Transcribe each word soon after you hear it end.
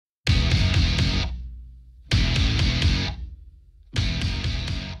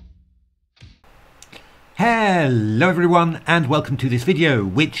Hello everyone and welcome to this video,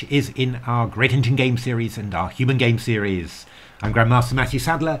 which is in our Great Engine game series and our human game series. I'm Grandmaster Matthew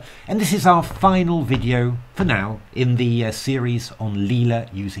Sadler and this is our final video for now in the series on Leela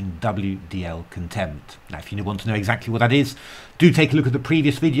using WDL Contempt. Now if you want to know exactly what that is, do take a look at the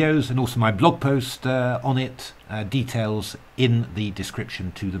previous videos and also my blog post on it, details in the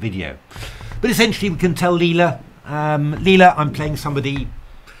description to the video. But essentially we can tell Leela, I'm playing somebody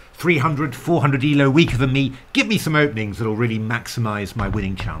 300, 400 elo weaker than me, give me some openings that'll really maximise my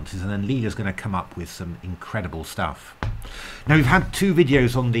winning chances, and then Leela's going to come up with some incredible stuff. Now we've had two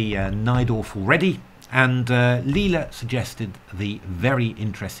videos on the Najdorf already, and Leela suggested the very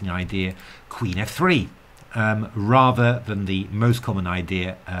interesting idea Queen f3, rather than the most common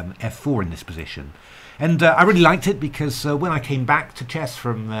idea f4 in this position. And I really liked it because when I came back to chess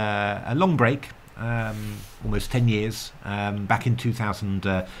from a long break, almost 10 years, back in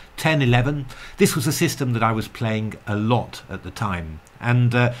 2010-11. This was a system that I was playing a lot at the time,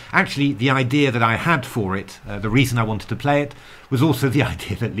 and actually the idea that I had for it, the reason I wanted to play it, was also the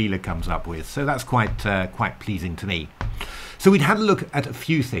idea that Leela comes up with, so that's quite pleasing to me. So we'd had a look at a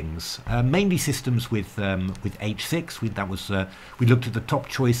few things, mainly systems with h6. We looked at the top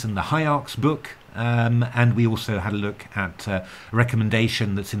choice in the Hierarchs book, and we also had a look at a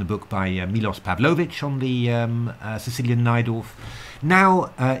recommendation that's in the book by Milos Pavlovich on the Sicilian Najdorf.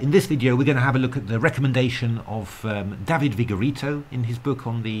 Now, in this video, we're going to have a look at the recommendation of David Vigorito in his book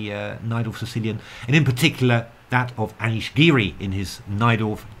on the Najdorf Sicilian, and in particular that of Giri in his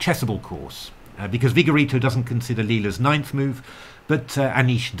Najdorf Chessable course. Because Vigorito doesn't consider Leela's ninth move, but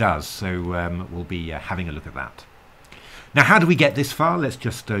Anish does, so we'll be having a look at that. Now, how do we get this far? Let's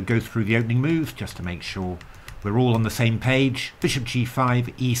just go through the opening moves, just to make sure we're all on the same page. Bishop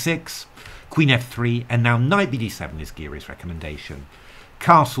g5, e6, queen f3, and now knight bd7 is Giri's recommendation.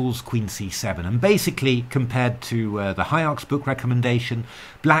 Castles, queen c7, and basically compared to the Hierarchs book recommendation,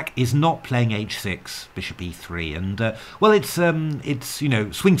 black is not playing h6, bishop e3, and well, it's you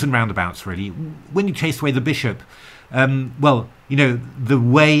know, swings and roundabouts really. When you chase away the bishop, well, you know,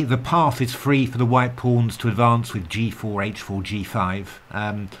 the path is free for the white pawns to advance with g4, h4,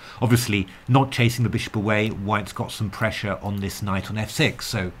 g5. Obviously, not chasing the bishop away, white's got some pressure on this knight on f6.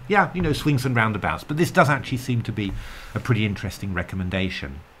 So, yeah, you know, swings and roundabouts. But this does actually seem to be a pretty interesting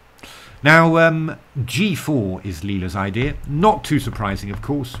recommendation. Now, g4 is Leela's idea. Not too surprising, of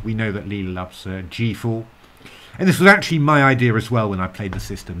course. We know that Leela loves g4. And this was actually my idea as well when I played the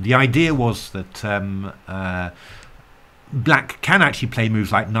system. The idea was that black can actually play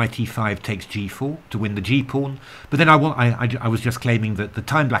moves like knight e5 takes g4 to win the g-pawn, but then I was just claiming that the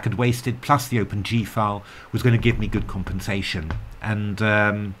time black had wasted plus the open g-file was going to give me good compensation, and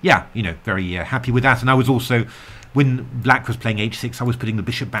yeah, you know, very happy with that. And I was also, when black was playing h6, I was putting the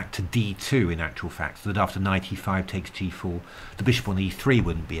bishop back to d2 in actual fact, so that after knight e5 takes g4, the bishop on e3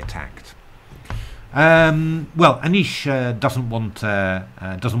 wouldn't be attacked. Well, Anish doesn't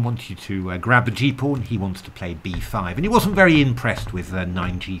want you to grab the g-pawn. He wants to play b5, and he wasn't very impressed with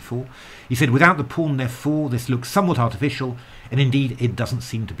 9g4. He said, without the pawn on f4, this looks somewhat artificial, and indeed it doesn't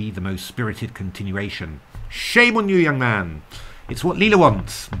seem to be the most spirited continuation. Shame on you, young man. It's what Leela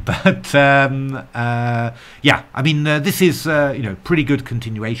wants, but yeah, I mean, this is you know, pretty good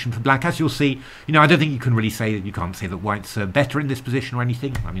continuation for black, as you'll see. You know, I don't think you can really say that, you can't say that white's better in this position or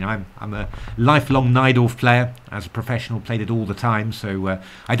anything. I mean, I'm a lifelong Najdorf player, as a professional, played it all the time, so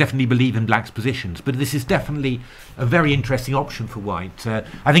I definitely believe in black's positions. But this is definitely a very interesting option for white.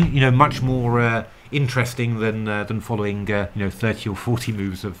 I think, you know, much more interesting than following you know, 30 or 40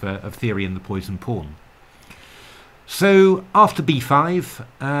 moves of theory in the poison pawn. So after b5,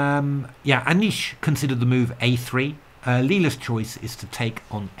 yeah, Anish considered the move a3. Leela's choice is to take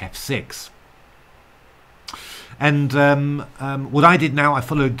on f6. And what I did now, I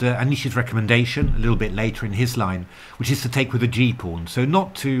followed Anish's recommendation a little bit later in his line, which is to take with a g-pawn. So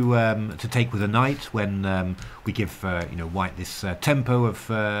not to take with a knight when we give you know, white this tempo of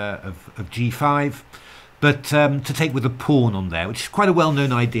g5, but to take with a pawn on there, which is quite a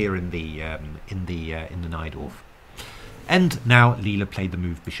well-known idea in the Najdorf. And now Leela played the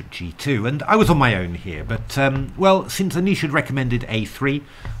move bishop g2, and I was on my own here, but well, since Anish had recommended a3,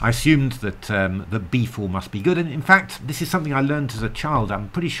 I assumed that that b4 must be good. And in fact, this is something I learned as a child. I'm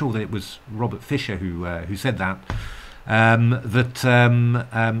pretty sure that it was Robert Fisher who said that.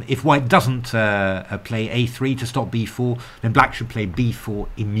 If white doesn't play a3 to stop b4, then black should play b4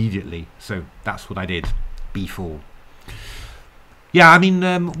 immediately. So that's what I did, b4. Yeah, I mean,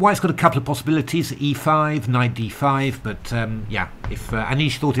 White's got a couple of possibilities, e5, knight d5, but yeah, if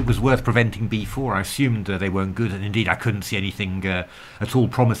Anish thought it was worth preventing b4, I assumed they weren't good, and indeed I couldn't see anything at all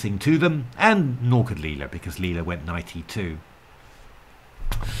promising to them, and nor could Leela, because Leela went knight e2.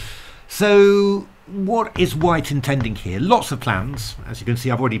 So what is White intending here? Lots of plans. As you can see,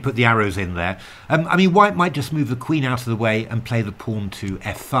 I've already put the arrows in there. I mean, White might just move the queen out of the way and play the pawn to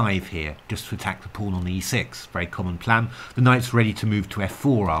f5 here, just to attack the pawn on e6. Very common plan. The knight's ready to move to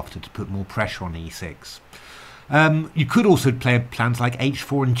f4 after, to put more pressure on e6. You could also play plans like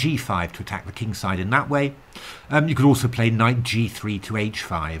h4 and g5 to attack the king side in that way. You could also play knight g3 to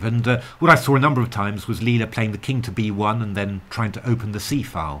h5. And what I saw a number of times was Leela playing the king to b1 and then trying to open the c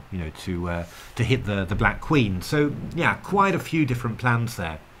file, you know, to hit the black queen. So yeah, quite a few different plans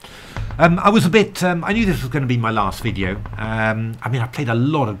there. I was a bit, I knew this was going to be my last video. I mean, I played a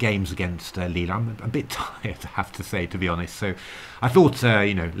lot of games against Leela. I'm a bit tired, I have to say, to be honest. So I thought,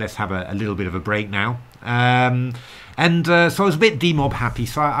 you know, let's have a little bit of a break now. So I was a bit demob happy,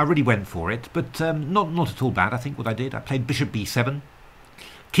 so I really went for it. But not at all bad, I think, what I did. I played bishop b7.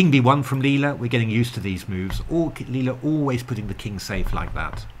 King b1 from Leela. We're getting used to these moves. Or Leela always putting the king safe like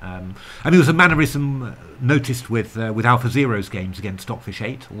that. I mean, it was a mannerism noticed with AlphaZero's games against Stockfish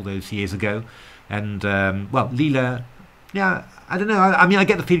 8 all those years ago. And, well, Leela, yeah, I don't know. I mean, I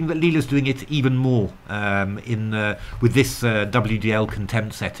get the feeling that Leela's doing it even more with this WDL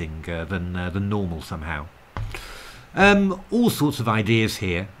Contempt setting than normal somehow. All sorts of ideas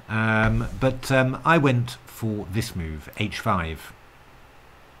here, but I went for this move, h5.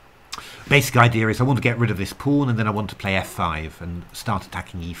 Basic idea is I want to get rid of this pawn and then I want to play f5 and start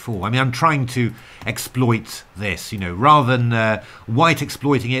attacking e4. I mean, I'm trying to exploit this, you know, rather than White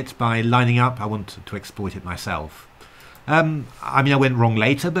exploiting it by lining up, I want to exploit it myself. I mean, I went wrong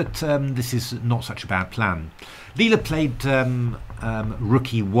later, but this is not such a bad plan. Leela played rook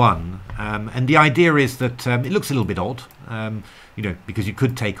e1, and the idea is that it looks a little bit odd, you know, because you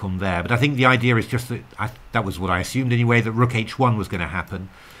could take on there. But I think the idea is just that, that was what I assumed anyway, that rook h1 was going to happen.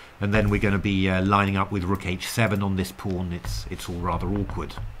 And then we're going to be lining up with rook h7 on this pawn. It's all rather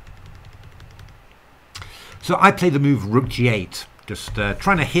awkward. So I play the move rook g8, just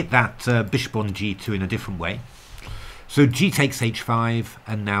trying to hit that bishop on g2 in a different way. So g takes h5,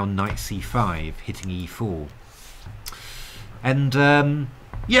 and now knight c5, hitting e4. And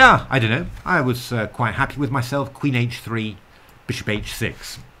yeah, I don't know. I was quite happy with myself. Queen h3, bishop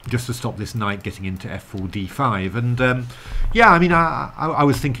h6. Just to stop this knight getting into f4 d5. And yeah, I mean, I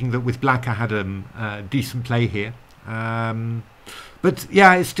was thinking that with black I had a decent play here. But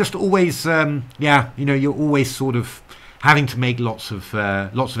yeah, it's just always, yeah, you know, you're always sort of having to make lots of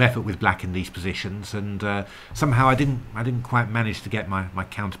effort with black in these positions. And somehow I didn't quite manage to get my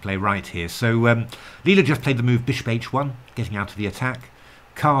counterplay right here. So Leela just played the move bishop h1, getting out of the attack,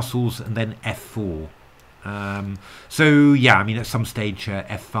 castles, and then f4. So yeah, I mean, at some stage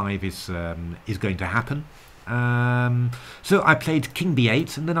f5 is going to happen. So I played king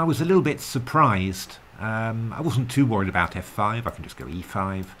b8, and then I was a little bit surprised. I wasn't too worried about f5. I can just go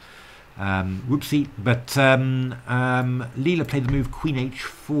e5. Whoopsie. But Leela played the move queen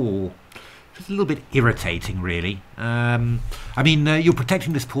h4. It's a little bit irritating, really. I mean, you're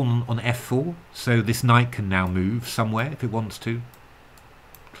protecting this pawn on f4, so this knight can now move somewhere if it wants to.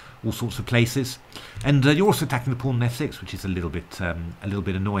 All sorts of places, and you're also attacking the pawn on f6, which is a little bit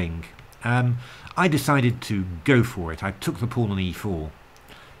annoying. I decided to go for it. I took the pawn on e4,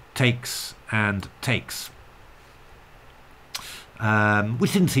 takes and takes,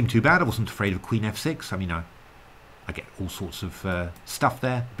 which didn't seem too bad. I wasn't afraid of queen f6. I mean, I get all sorts of stuff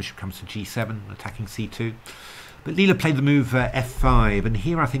there. Bishop comes to g7, attacking c2. But Leela played the move f5, and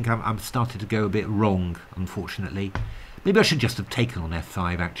here I think I'm starting to go a bit wrong, unfortunately. Maybe I should just have taken on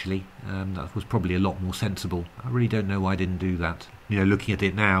f5, actually. That was probably a lot more sensible. I really don't know why I didn't do that, you know, looking at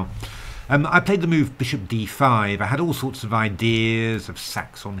it now. I played the move bishop d5. I had all sorts of ideas of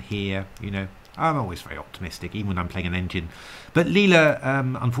sacks on here, you know. I'm always very optimistic, even when I'm playing an engine. But Leela,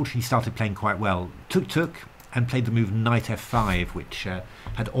 unfortunately, started playing quite well. Took, and played the move knight f5, which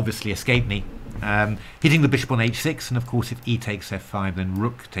had obviously escaped me. Hitting the bishop on h6, and of course, if e takes f5, then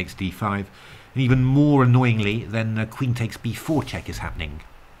rook takes d5. And even more annoyingly, then queen takes b4 check is happening.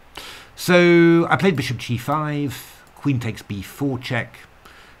 So I played bishop g5, queen takes b4 check,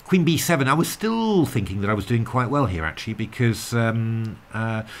 queen b7. I was still thinking that I was doing quite well here, actually, because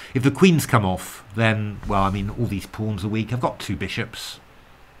if the queens come off, then, well, I mean, all these pawns are weak. I've got two bishops.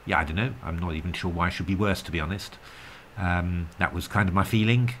 Yeah, I don't know. I'm not even sure why I should be worse, to be honest. That was kind of my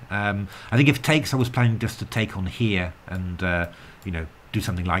feeling. I think if takes, I was planning just to take on here and, you know, do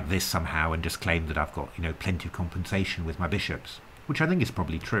something like this somehow and just claim that I've got, you know, plenty of compensation with my bishops. which I think is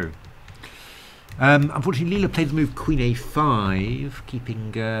probably true. Unfortunately, Leela played the move Queen A5,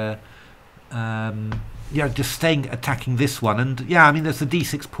 keeping, yeah, just staying, attacking this one. And yeah, I mean, there's the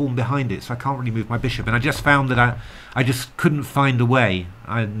D6 pawn behind it, so I can't really move my bishop. And I just found that I just couldn't find a way.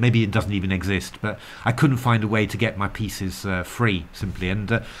 Maybe it doesn't even exist, but I couldn't find a way to get my pieces free, simply.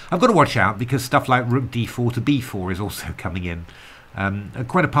 And I've got to watch out, because stuff like Rook D4 to B4 is also coming in.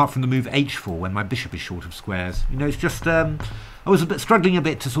 Quite apart from the move H4, when my bishop is short of squares. You know, it's just... I was struggling a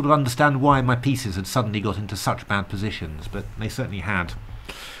bit to sort of understand why my pieces had suddenly got into such bad positions, but they certainly had.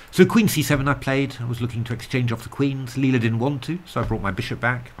 So Queen C7 I played. I was looking to exchange off the queens. Leela didn't want to, so I brought my bishop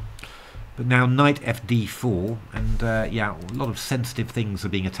back. But now Knight FD4, and yeah, a lot of sensitive things are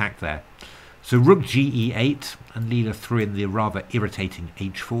being attacked there. So Rook GE8, and Leela threw in the rather irritating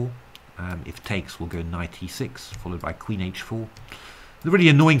H4. If takes, we'll go Knight E6, followed by Queen H4. The really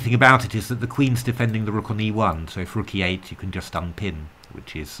annoying thing about it is that the queen's defending the rook on E1, so if Rook E8 you can just unpin,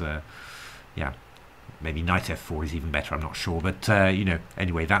 which is, yeah, maybe Knight F4 is even better, I'm not sure, but, you know,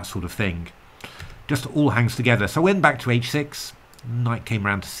 anyway, that sort of thing. Just all hangs together. So I went back to H6, Knight came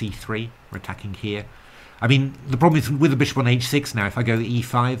round to C3, we're attacking here. I mean, the problem is with the bishop on H6 now, if I go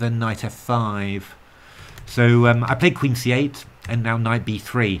E5, then Knight F5. So I played Queen C8, and now Knight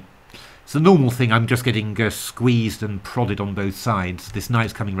B3. It's the normal thing, I'm just getting squeezed and prodded on both sides. This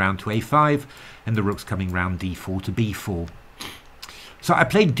knight's coming round to A5, and the rook's coming round D4 to B4. So I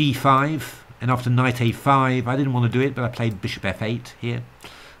played D5, and after Knight A5, I didn't want to do it, but I played Bishop F8 here.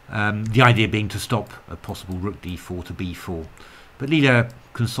 The idea being to stop a possible Rook D4 to B4. But Leela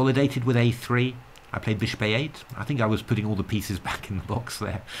consolidated with A3. I played Bishop A8. I think I was putting all the pieces back in the box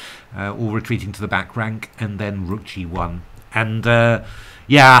there, all retreating to the back rank, and then Rook G1. And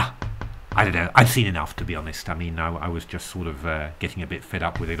yeah, I don't know, I'd seen enough, to be honest. I mean, I was just sort of getting a bit fed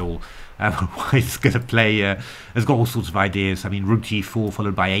up with it all. White's going to play, has got all sorts of ideas. I mean, Rook G4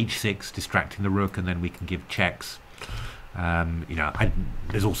 followed by H6, distracting the rook, and then we can give checks. You know,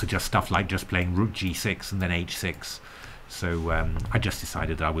 there's also just stuff like just playing Rook G6 and then H6. So I just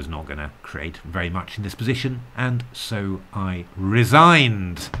decided that I was not going to create very much in this position, and so I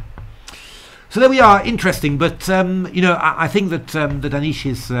resigned. So there we are, interesting, but you know, I think that that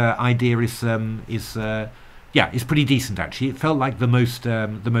Anish's idea is yeah, is pretty decent actually. It felt like the most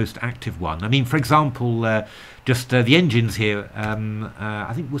active one. I mean, for example, just the engines here.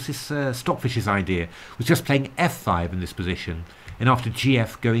 I think was this Stockfish's idea was just playing F5 in this position, and after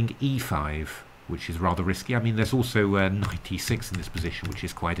GF going E5, which is rather risky. I mean, there's also Knight E6 in this position, which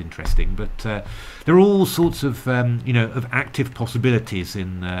is quite interesting. But there are all sorts of, you know, of active possibilities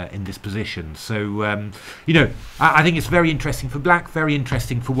in this position. So, you know, I think it's very interesting for black, very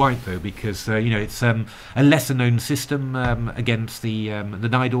interesting for white, though, because, you know, it's a lesser-known system against the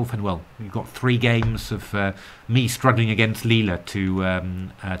Najdorf. And, well, you've got 3 games of me struggling against Leela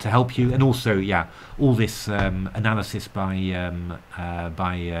to help you. And also, yeah, all this analysis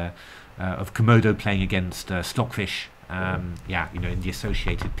of Komodo playing against Stockfish, yeah, you know, in the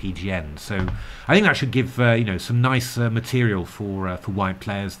associated PGN. So I think that should give you know, some nice material for white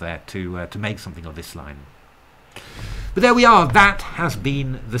players there to make something of this line. But there we are. That has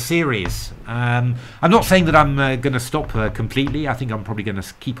been the series. I'm not saying that I'm going to stop completely. I think I'm probably going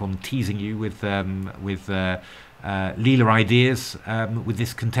to keep on teasing you with Leela ideas with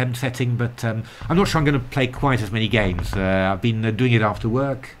this contempt setting, but I'm not sure I'm going to play quite as many games. I've been doing it after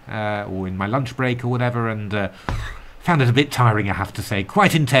work or in my lunch break or whatever, and found it a bit tiring, I have to say.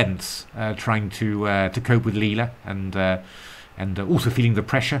 Quite intense trying to cope with Leela, and also feeling the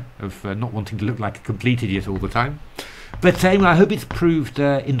pressure of not wanting to look like a complete idiot all the time. But anyway, I hope it's proved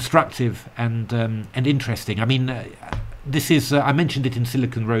instructive and interesting. I mean, this is, I mentioned it in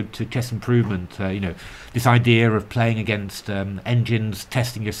Silicon Road to Chess Improvement, you know, this idea of playing against engines,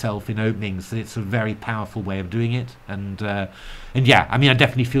 testing yourself in openings, that it's a very powerful way of doing it. And yeah, I mean, I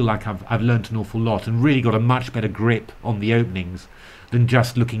definitely feel like I've learnt an awful lot and really got a much better grip on the openings than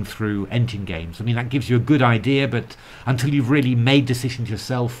just looking through engine games. I mean, that gives you a good idea, but until you've really made decisions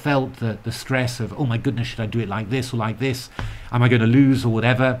yourself, felt the stress of, oh my goodness, should I do it like this or like this? Am I going to lose or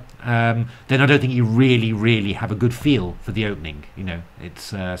whatever? Then I don't think you really have a good feel for the opening. You know,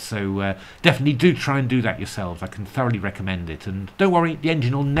 it's so definitely do try and do that yourselves. I can thoroughly recommend it. And don't worry, the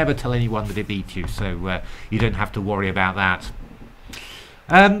engine will never tell anyone that it beat you, so you don't have to worry about that.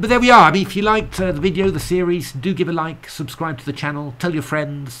 But there we are. I mean, if you liked the video, the series, do give a like, subscribe to the channel, tell your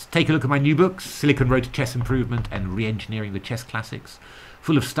friends, take a look at my new books, Silicon Road to Chess Improvement and Re-Engineering the Chess Classics,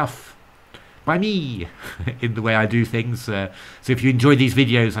 full of stuff by me in the way I do things. So if you enjoy these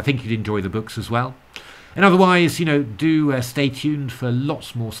videos, I think you'd enjoy the books as well. And otherwise, you know, do stay tuned for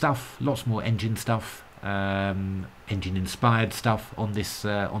lots more stuff, lots more engine stuff. engine-inspired stuff on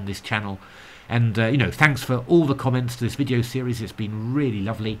this channel. And you know, thanks for all the comments to this video series. It's been really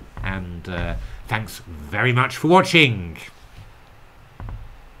lovely, and thanks very much for watching.